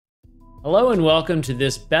Hello and welcome to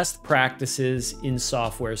this Best Practices in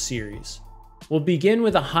Software series. We'll begin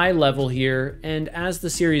with a high level here, and as the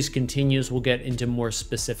series continues, we'll get into more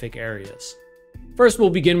specific areas. First,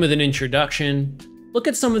 we'll begin with an introduction, look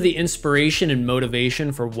at some of the inspiration and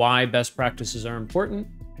motivation for why best practices are important,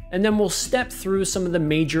 and then we'll step through some of the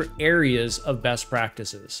major areas of best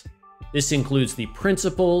practices. This includes the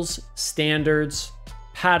principles, standards,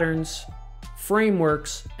 patterns,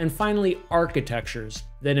 frameworks, and finally architectures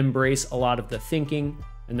that embrace a lot of the thinking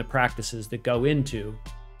and the practices that go into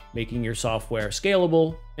making your software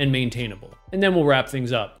scalable and maintainable. And then we'll wrap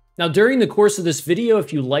things up. Now, during the course of this video,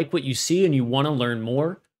 if you like what you see and you want to learn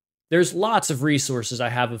more, there's lots of resources I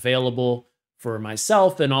have available for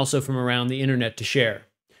myself and also from around the internet to share.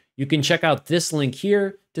 You can check out this link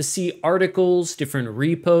here to see articles, different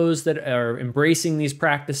repos that are embracing these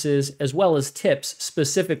practices, as well as tips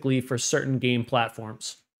specifically for certain game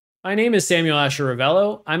platforms. My name is Asher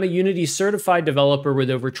Rivello. I'm a Unity certified developer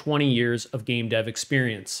with over 20 years of game dev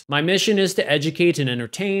experience. My mission is to educate and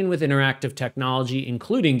entertain with interactive technology,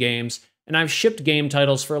 including games, and I've shipped game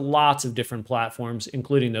titles for lots of different platforms,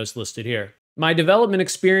 including those listed here. My development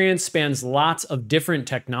experience spans lots of different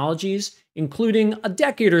technologies, including a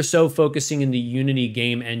decade or so focusing in the Unity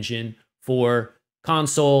game engine for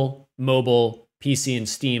console, mobile, PC, and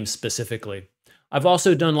Steam specifically. I've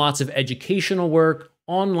also done lots of educational work,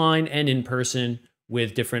 online and in person,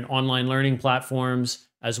 with different online learning platforms,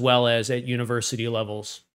 as well as at university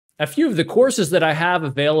levels. A few of the courses that I have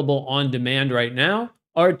available on demand right now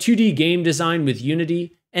are 2D game design with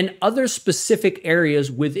Unity and other specific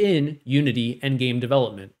areas within Unity and game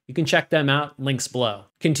development. You can check them out, links below.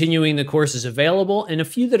 Continuing the courses available, and a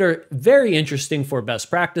few that are very interesting for best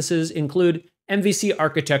practices include MVC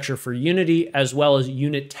architecture for Unity, as well as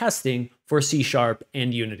unit testing for C#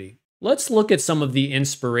 and Unity. Let's look at some of the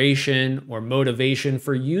inspiration or motivation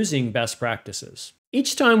for using best practices.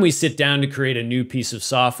 Each time we sit down to create a new piece of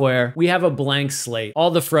software, we have a blank slate. All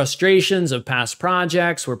the frustrations of past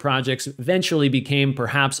projects where projects eventually became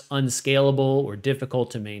perhaps unscalable or difficult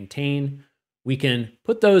to maintain, we can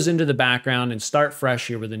put those into the background and start fresh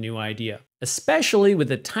here with a new idea. Especially with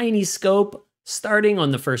a tiny scope, starting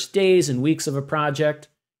on the first days and weeks of a project,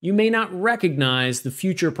 you may not recognize the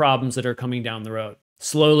future problems that are coming down the road.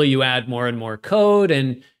 Slowly, you add more and more code,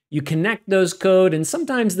 and you connect those code in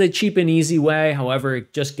sometimes the cheap and easy way, however,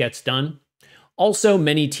 it just gets done. Also,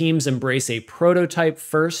 many teams embrace a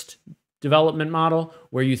prototype-first development model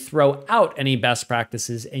where you throw out any best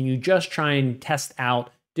practices and you just try and test out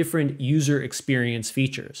different user experience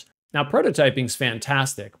features. Now, prototyping is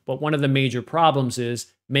fantastic, but one of the major problems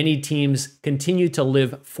is many teams continue to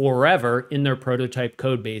live forever in their prototype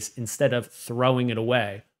code base instead of throwing it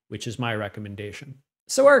away, which is my recommendation.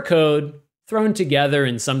 So our code, thrown together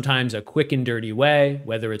in sometimes a quick and dirty way,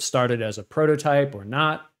 whether it started as a prototype or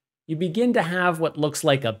not, you begin to have what looks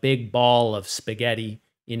like a big ball of spaghetti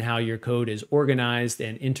in how your code is organized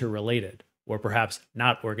and interrelated, or perhaps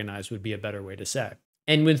not organized would be a better way to say.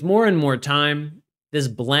 And with more and more time, this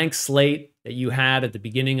blank slate that you had at the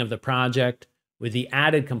beginning of the project, with the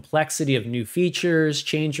added complexity of new features,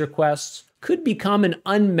 change requests, could become an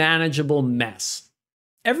unmanageable mess.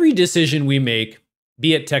 Every decision we make,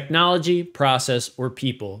 be it technology, process, or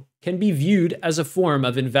people, can be viewed as a form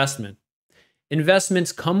of investment.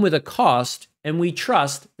 Investments come with a cost, and we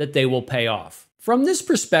trust that they will pay off. From this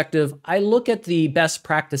perspective, I look at the best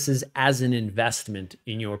practices as an investment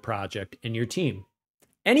in your project and your team.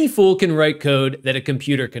 Any fool can write code that a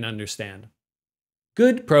computer can understand.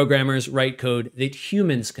 Good programmers write code that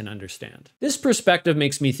humans can understand. This perspective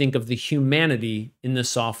makes me think of the humanity in the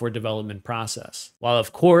software development process. While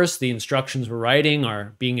of course the instructions we're writing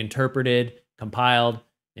are being interpreted, compiled,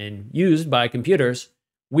 and used by computers,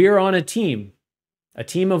 we're on a team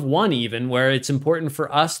of one even, where it's important for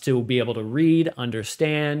us to be able to read,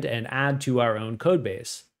 understand, and add to our own code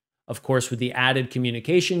base. Of course, with the added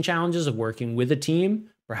communication challenges of working with a team,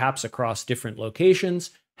 perhaps across different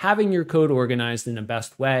locations, having your code organized in the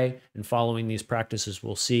best way and following these practices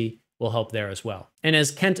we'll see will help there as well. And as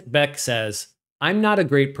Kent Beck says, I'm not a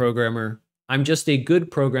great programmer, I'm just a good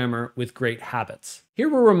programmer with great habits. Here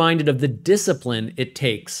we're reminded of the discipline it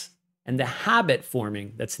takes and the habit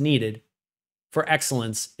forming that's needed for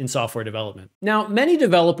excellence in software development. Now, many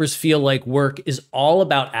developers feel like work is all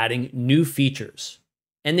about adding new features,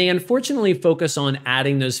 and they unfortunately focus on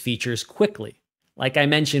adding those features quickly, like I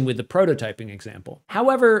mentioned with the prototyping example.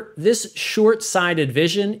 However, this short-sighted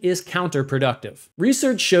vision is counterproductive.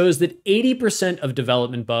 Research shows that 80% of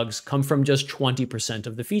development bugs come from just 20%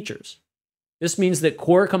 of the features. This means that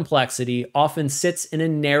core complexity often sits in a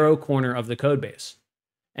narrow corner of the codebase.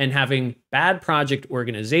 and having bad project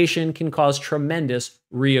organization can cause tremendous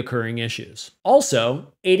reoccurring issues.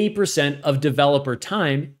 Also, 80% of developer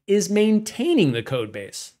time is maintaining the code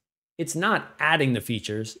base. It's not adding the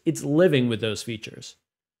features, it's living with those features.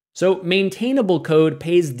 So maintainable code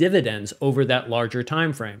pays dividends over that larger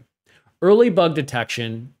time frame. Early bug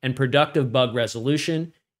detection and productive bug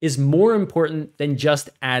resolution is more important than just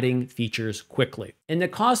adding features quickly. And the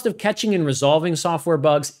cost of catching and resolving software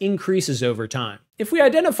bugs increases over time. If we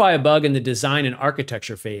identify a bug in the design and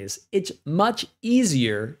architecture phase, it's much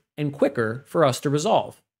easier and quicker for us to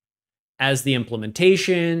resolve. As the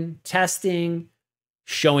implementation, testing,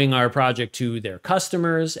 showing our project to their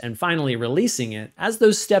customers, and finally releasing it, as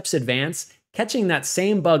those steps advance, catching that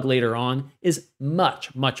same bug later on is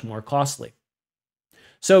much, much more costly.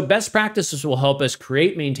 So best practices will help us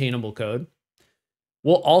create maintainable code.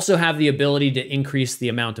 We'll also have the ability to increase the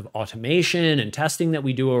amount of automation and testing that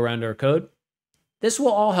we do around our code. This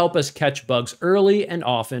will all help us catch bugs early and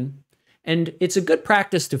often, and it's a good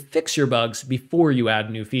practice to fix your bugs before you add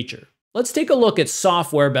a new feature. Let's take a look at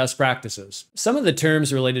software best practices. Some of the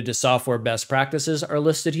terms related to software best practices are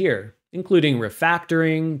listed here, including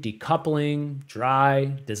refactoring, decoupling,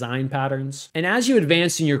 D.R.Y, design patterns. And as you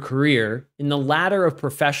advance in your career, in the ladder of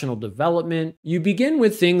professional development, you begin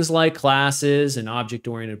with things like classes and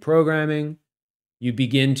object-oriented programming. You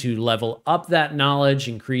begin to level up that knowledge,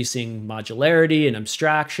 increasing modularity and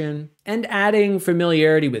abstraction, and adding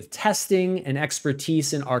familiarity with testing and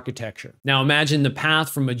expertise in architecture. Now imagine the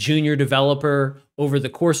path from a junior developer over the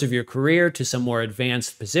course of your career to some more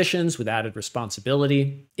advanced positions with added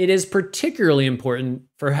responsibility. It is particularly important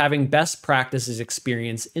for having best practices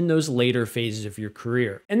experience in those later phases of your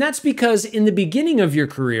career. And that's because in the beginning of your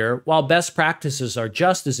career, while best practices are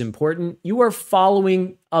just as important, you are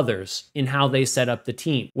following others in how they set up the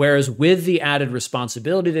team. Whereas with the added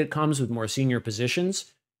responsibility that comes with more senior positions,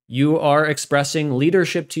 you are expressing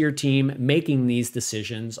leadership to your team, making these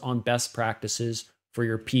decisions on best practices for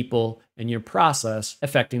your people and your process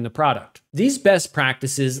affecting the product. These best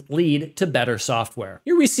practices lead to better software.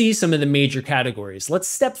 Here we see some of the major categories. Let's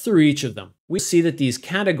step through each of them. We see that these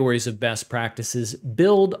categories of best practices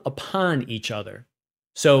build upon each other.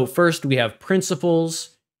 So first we have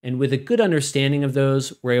principles, and with a good understanding of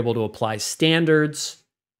those, we're able to apply standards,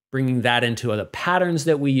 bringing that into the patterns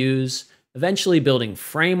that we use, eventually building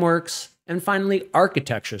frameworks, and finally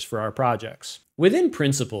architectures for our projects. Within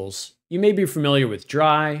principles, you may be familiar with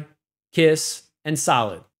D.R.Y, K.I.S.S, and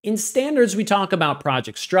S.O.L.I.D. In standards, we talk about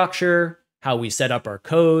project structure, how we set up our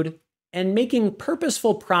code, and making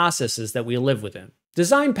purposeful processes that we live within.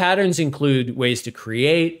 Design patterns include ways to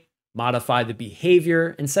create, modify the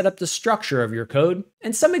behavior, and set up the structure of your code.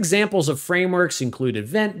 And some examples of frameworks include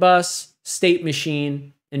event bus, state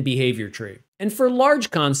machine, and behavior tree. And for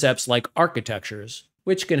large concepts like architectures,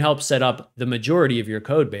 which can help set up the majority of your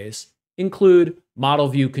code base, include model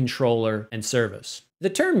view controller and service. The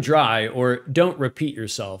term D.R.Y, or don't repeat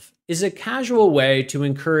yourself, is a casual way to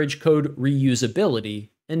encourage code reusability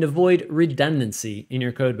and avoid redundancy in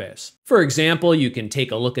your code base. For example, you can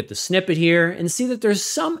take a look at the snippet here and see that there's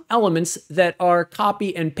some elements that are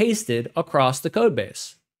copy and pasted across the code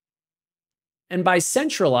base. And by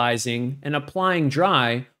centralizing and applying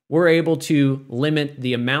D.R.Y, we're able to limit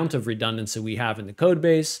the amount of redundancy we have in the code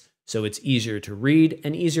base, so it's easier to read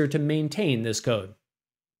and easier to maintain this code.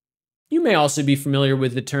 You may also be familiar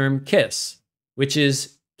with the term K.I.S.S, which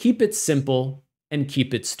is keep it simple and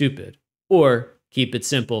keep it stupid, or keep it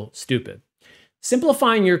simple, stupid.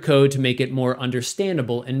 Simplifying your code to make it more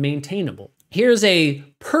understandable and maintainable. Here's a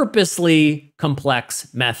purposely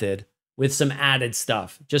complex method with some added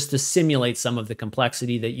stuff, just to simulate some of the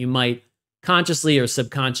complexity that you might consciously or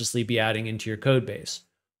subconsciously be adding into your code base.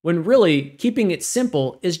 When really, keeping it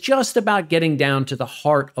simple is just about getting down to the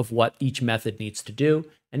heart of what each method needs to do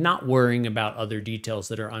and not worrying about other details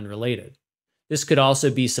that are unrelated. This could also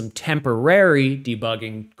be some temporary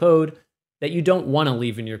debugging code that you don't want to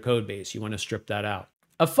leave in your code base. You want to strip that out.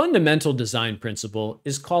 A fundamental design principle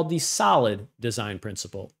is called the S.O.L.I.D design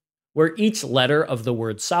principle, where each letter of the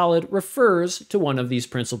word solid refers to one of these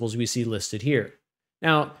principles we see listed here.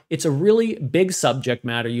 Now, it's a really big subject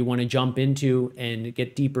matter you want to jump into and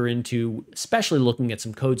get deeper into, especially looking at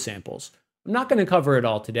some code samples. I'm not going to cover it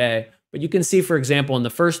all today, but you can see, for example, in the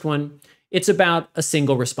first one, it's about a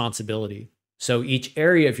single responsibility. So each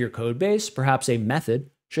area of your code base, perhaps a method,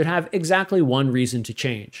 should have exactly one reason to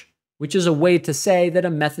change, which is a way to say that a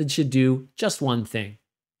method should do just one thing,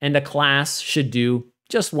 and a class should do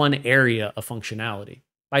just one area of functionality.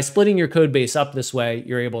 By splitting your code base up this way,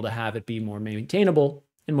 you're able to have it be more maintainable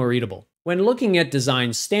and more readable. When looking at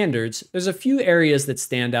design standards, there's a few areas that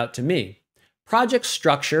stand out to me. Project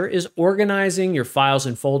structure is organizing your files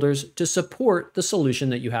and folders to support the solution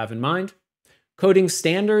that you have in mind. Coding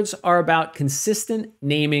standards are about consistent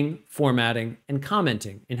naming, formatting, and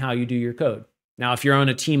commenting in how you do your code. Now, if you're on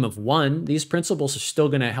a team of one, these principles are still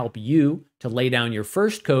going to help you to lay down your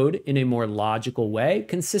first code in a more logical way,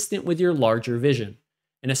 consistent with your larger vision.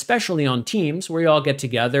 And especially on teams where you all get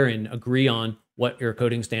together and agree on what your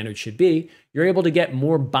coding standards should be, you're able to get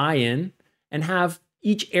more buy-in and have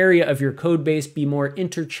each area of your code base be more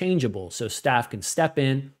interchangeable so staff can step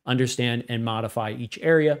in, understand, and modify each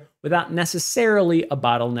area without necessarily a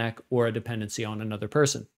bottleneck or a dependency on another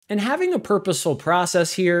person. And having a purposeful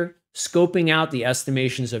process here, scoping out the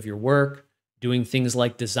estimations of your work, doing things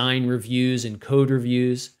like design reviews and code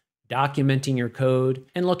reviews, documenting your code,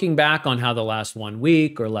 and looking back on how the last 1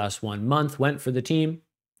 week or last 1 month went for the team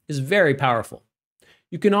is very powerful.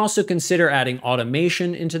 You can also consider adding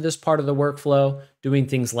automation into this part of the workflow, doing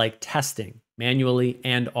things like testing manually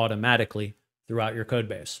and automatically throughout your code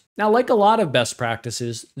base. Now, like a lot of best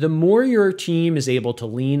practices, the more your team is able to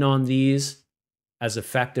lean on these as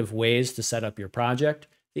effective ways to set up your project,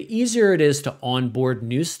 the easier it is to onboard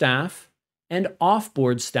new staff and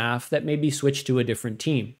offboard staff that may be switched to a different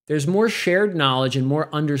team. There's more shared knowledge and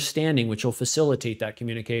more understanding, which will facilitate that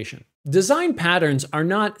communication. Design patterns are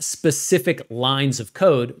not specific lines of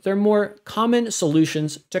code. They're more common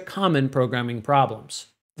solutions to common programming problems.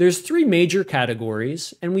 There's 3 major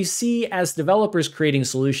categories, and we see as developers creating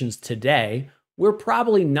solutions today, we're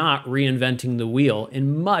probably not reinventing the wheel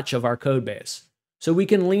in much of our code base. So we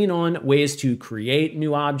can lean on ways to create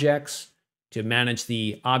new objects, to manage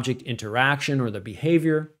the object interaction or the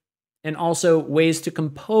behavior, and also ways to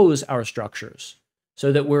compose our structures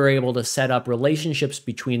so that we're able to set up relationships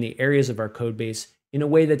between the areas of our code base in a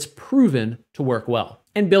way that's proven to work well.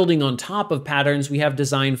 And building on top of patterns, we have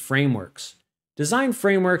design frameworks. Design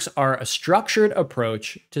frameworks are a structured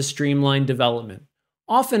approach to streamline development.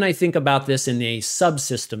 Often I think about this in a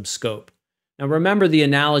subsystem scope. Now remember the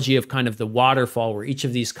analogy of kind of the waterfall where each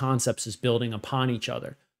of these concepts is building upon each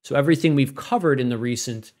other. So everything we've covered in the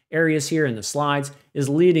recent areas here in the slides is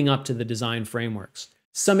leading up to the design frameworks.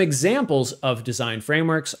 Some examples of design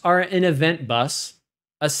frameworks are an event bus,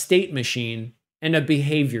 a state machine, and a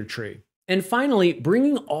behavior tree. And finally,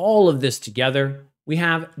 bringing all of this together, we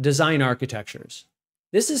have design architectures.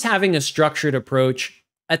 This is having a structured approach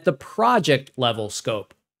at the project level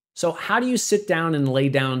scope. So how do you sit down and lay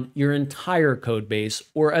down your entire code base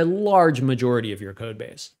or a large majority of your code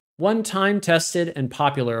base? One time-tested and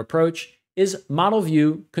popular approach is Model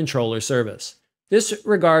View Controller Service. This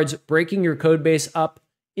regards breaking your code base up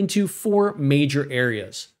into 4 major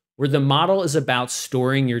areas, where the model is about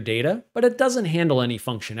storing your data, but it doesn't handle any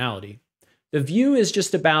functionality. The view is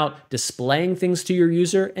just about displaying things to your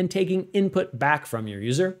user and taking input back from your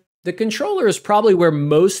user. The controller is probably where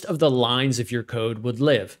most of the lines of your code would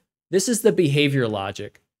live. This is the behavior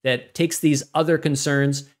logic that takes these other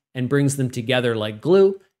concerns and brings them together like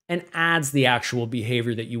glue and adds the actual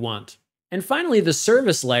behavior that you want. And finally, the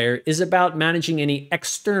service layer is about managing any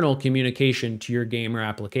external communication to your game or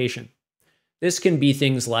application. This can be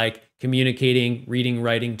things like communicating, reading,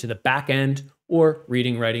 writing to the back end, or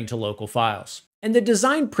reading, writing to local files. And the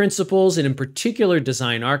design principles, and in particular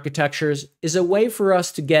design architectures, is a way for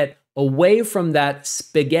us to get away from that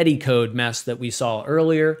spaghetti code mess that we saw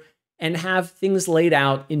earlier and have things laid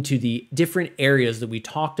out into the different areas that we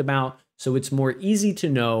talked about, so it's more easy to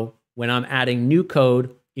know when I'm adding new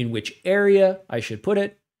code in which area I should put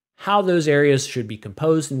it, how those areas should be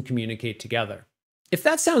composed and communicate together. If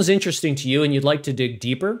that sounds interesting to you and you'd like to dig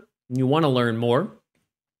deeper and you want to learn more,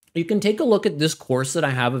 you can take a look at this course that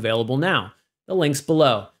I have available now. The link's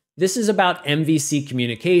below. This is about MVC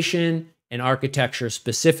communication and architecture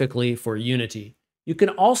specifically for Unity. You can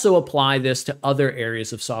also apply this to other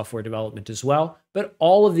areas of software development as well, but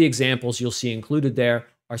all of the examples you'll see included there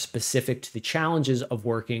are specific to the challenges of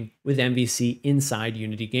working with MVC inside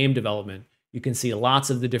Unity game development. You can see lots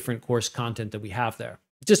of the different course content that we have there.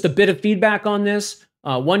 Just a bit of feedback on this.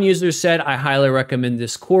 One user said, I highly recommend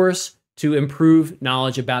this course to improve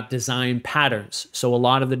knowledge about design patterns. So a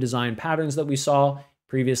lot of the design patterns that we saw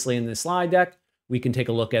previously in the slide deck, we can take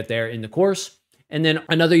a look at there in the course. And then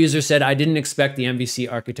another user said, I didn't expect the MVC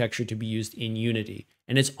architecture to be used in Unity.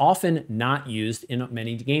 And it's often not used in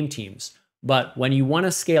many game teams. But when you want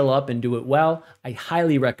to scale up and do it well, I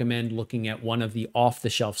highly recommend looking at one of the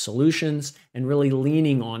off-the-shelf solutions and really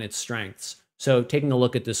leaning on its strengths. So taking a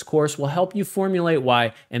look at this course will help you formulate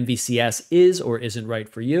why MVCs is or isn't right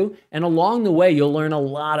for you. And along the way, you'll learn a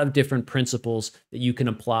lot of different principles that you can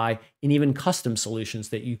apply in even custom solutions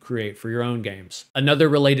that you create for your own games. Another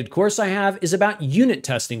related course I have is about unit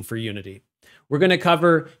testing for Unity. We're going to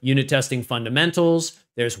cover unit testing fundamentals.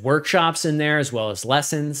 There's workshops in there as well as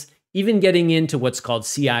lessons, even getting into what's called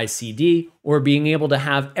CI/CD, or being able to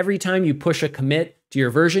have every time you push a commit to your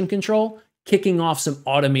version control, kicking off some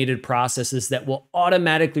automated processes that will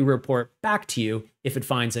automatically report back to you if it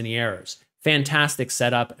finds any errors. Fantastic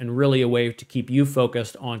setup and really a way to keep you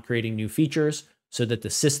focused on creating new features so that the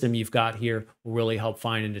system you've got here will really help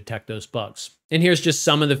find and detect those bugs. And here's just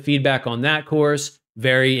some of the feedback on that course.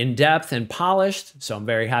 Very in-depth and polished, so I'm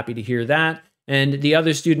very happy to hear that. And the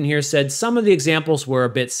other student here said some of the examples were a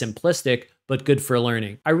bit simplistic, but good for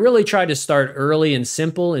learning. I really try to start early and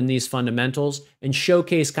simple in these fundamentals and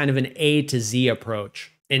showcase kind of an A to Z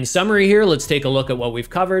approach. In summary here, let's take a look at what we've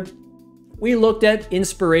covered. We looked at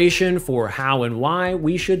inspiration for how and why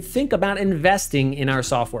we should think about investing in our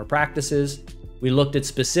software practices. We looked at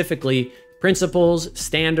specifically principles,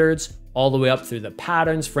 standards, all the way up through the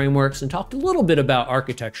patterns, frameworks, and talked a little bit about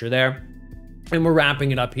architecture there. And we're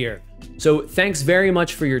wrapping it up here. So thanks very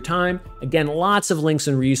much for your time. Again, lots of links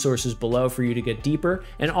and resources below for you to get deeper.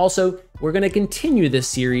 And also, we're going to continue this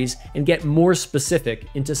series and get more specific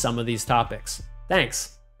into some of these topics.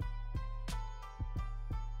 Thanks.